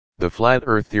The flat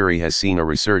Earth theory has seen a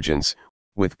resurgence,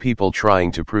 with people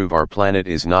trying to prove our planet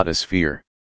is not a sphere.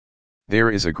 There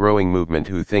is a growing movement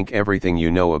who think everything you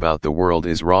know about the world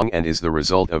is wrong and is the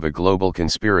result of a global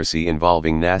conspiracy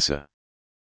involving NASA.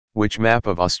 Which map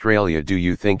of Australia do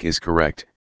you think is correct?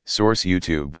 Source: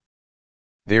 YouTube.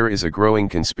 There is a growing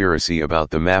conspiracy about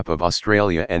the map of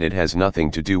Australia, and it has nothing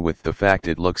to do with the fact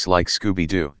it looks like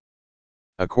Scooby-Doo.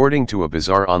 According to a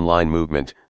bizarre online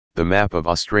movement, the map of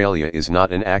Australia is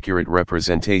not an accurate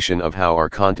representation of how our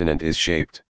continent is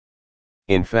shaped.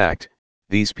 In fact,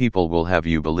 these people will have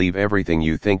you believe everything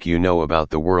you think you know about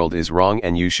the world is wrong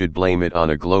and you should blame it on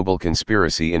a global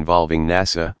conspiracy involving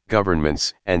NASA,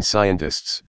 governments, and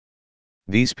scientists.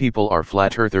 These people are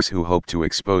flat earthers who hope to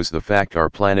expose the fact our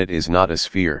planet is not a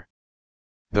sphere.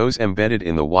 Those embedded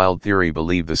in the wild theory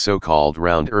believe the so-called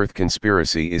round Earth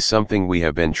conspiracy is something we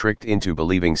have been tricked into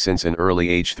believing since an early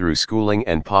age through schooling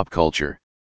and pop culture.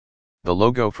 The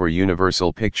logo for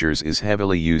Universal Pictures is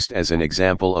heavily used as an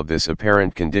example of this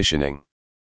apparent conditioning.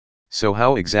 So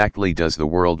how exactly does the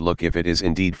world look if it is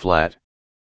indeed flat?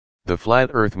 The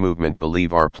Flat Earth movement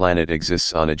believe our planet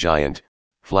exists on a giant,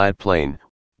 flat plane,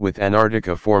 with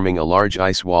Antarctica forming a large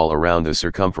ice wall around the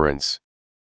circumference.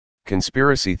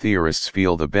 Conspiracy theorists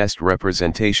feel the best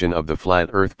representation of the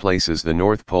flat Earth places the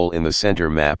North Pole in the center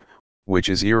map, which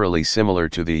is eerily similar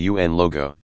to the UN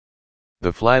logo.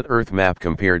 The Flat Earth map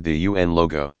compared the UN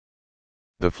logo.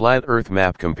 The Flat Earth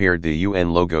map compared the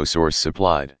UN logo. Source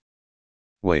supplied.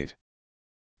 Wait.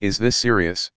 Is this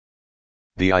serious?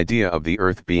 The idea of the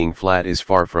Earth being flat is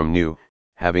far from new,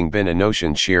 having been a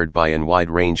notion shared by a wide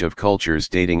range of cultures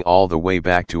dating all the way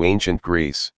back to ancient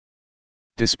Greece.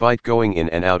 Despite going in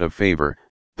and out of favor,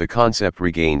 the concept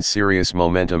regained serious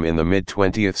momentum in the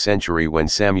mid-20th century when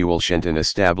Samuel Shenton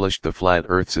established the Flat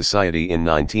Earth Society in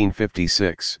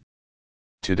 1956.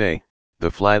 Today,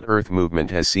 the Flat Earth movement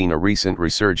has seen a recent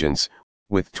resurgence,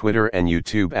 with Twitter and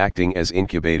YouTube acting as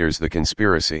incubators of the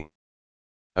conspiracy.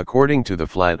 According to the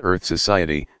Flat Earth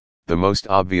Society, the most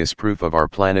obvious proof of our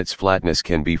planet's flatness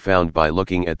can be found by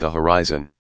looking at the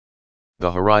horizon.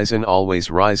 The horizon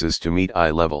always rises to meet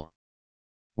eye level,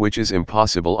 which is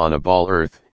impossible on a ball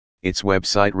Earth, its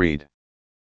website read.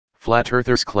 Flat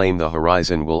Earthers claim the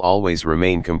horizon will always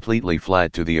remain completely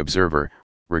flat to the observer,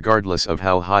 regardless of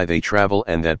how high they travel,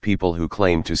 and that people who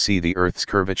claim to see the Earth's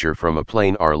curvature from a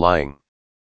plane are lying.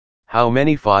 How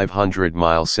many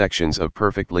 500-mile sections of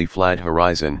perfectly flat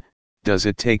horizon does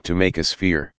it take to make a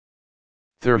sphere?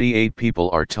 38 people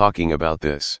are talking about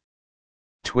this.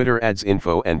 Twitter adds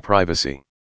info and privacy.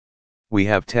 We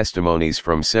have testimonies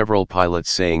from several pilots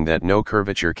saying that no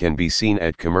curvature can be seen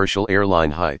at commercial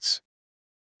airline heights.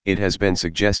 It has been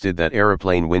suggested that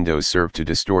aeroplane windows serve to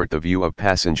distort the view of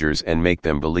passengers and make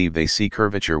them believe they see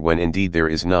curvature when indeed there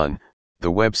is none, the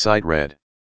website read.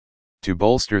 To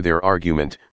bolster their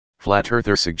argument, flat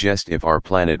earthers suggest if our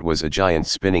planet was a giant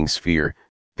spinning sphere,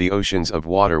 the oceans of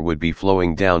water would be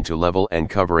flowing down to level and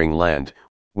covering land,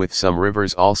 with some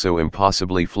rivers also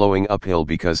impossibly flowing uphill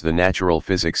because the natural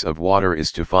physics of water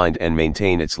is to find and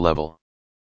maintain its level.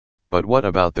 But what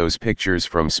about those pictures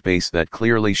from space that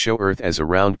clearly show Earth as a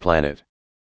round planet?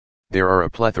 There are a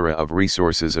plethora of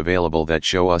resources available that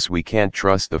show us we can't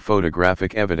trust the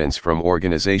photographic evidence from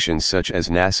organizations such as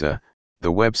NASA,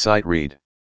 the website read.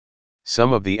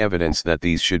 Some of the evidence that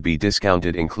these should be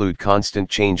discounted include constant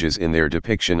changes in their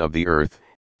depiction of the Earth,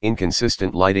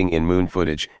 inconsistent lighting in moon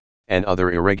footage, and other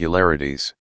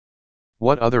irregularities.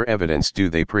 What other evidence do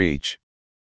they preach?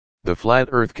 The Flat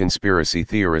Earth conspiracy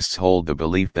theorists hold the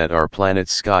belief that our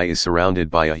planet's sky is surrounded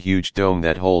by a huge dome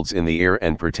that holds in the air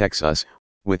and protects us,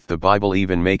 with the Bible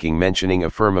even making mentioning a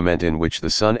firmament in which the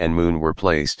sun and moon were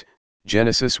placed,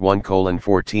 Genesis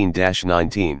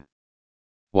 1:14-19.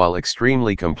 While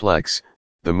extremely complex,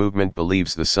 the movement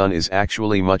believes the sun is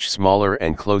actually much smaller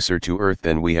and closer to Earth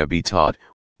than we have been taught,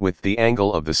 with the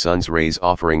angle of the sun's rays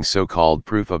offering so-called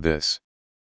proof of this.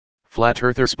 Flat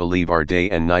earthers believe our day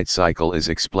and night cycle is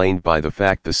explained by the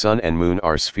fact the sun and moon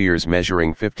are spheres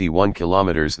measuring 51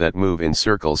 kilometers that move in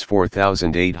circles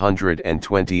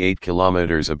 4,828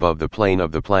 kilometers above the plane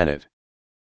of the planet.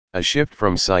 A shift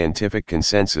from scientific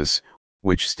consensus,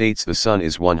 which states the sun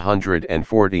is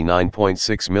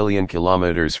 149.6 million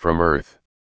kilometers from Earth.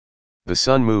 The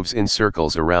sun moves in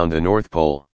circles around the North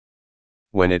Pole.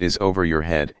 When it is over your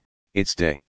head, it's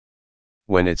day.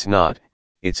 When it's not,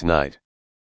 it's night.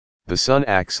 The sun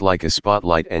acts like a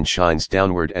spotlight and shines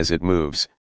downward as it moves,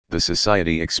 the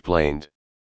society explained.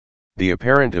 The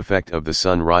apparent effect of the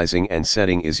sun rising and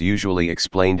setting is usually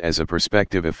explained as a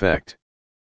perspective effect.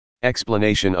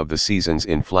 Explanation of the seasons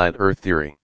in Flat Earth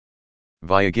theory.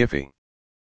 Via Giphy.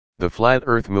 The flat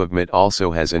Earth movement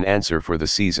also has an answer for the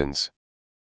seasons.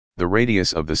 The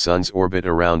radius of the Sun's orbit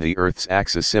around the Earth's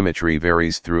axis symmetry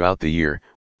varies throughout the year,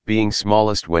 being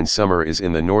smallest when summer is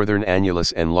in the northern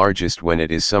annulus and largest when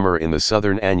it is summer in the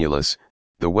southern annulus,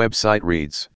 the website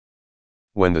reads.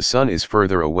 When the Sun is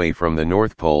further away from the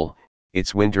North Pole,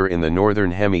 it's winter in the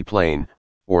northern hemiplane,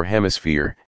 or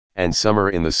hemisphere, and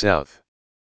summer in the south.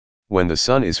 When the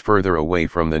Sun is further away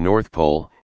from the North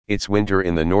Pole, it's winter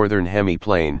in the northern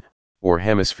hemiplane, or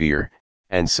hemisphere,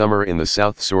 and summer in the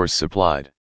south. Source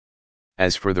supplied.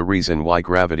 As for the reason why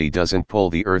gravity doesn't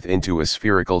pull the Earth into a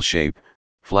spherical shape,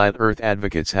 flat Earth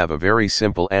advocates have a very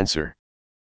simple answer.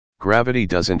 Gravity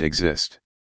doesn't exist.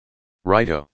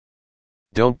 Righto.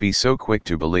 Don't be so quick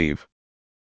to believe.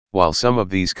 While some of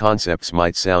these concepts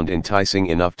might sound enticing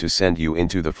enough to send you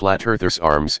into the flat earthers'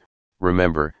 arms,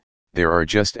 remember, there are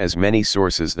just as many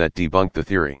sources that debunk the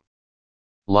theory.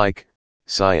 Like,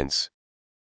 science.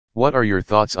 What are your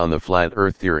thoughts on the flat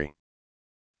earth theory?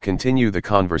 Continue the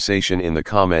conversation in the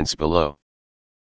comments below.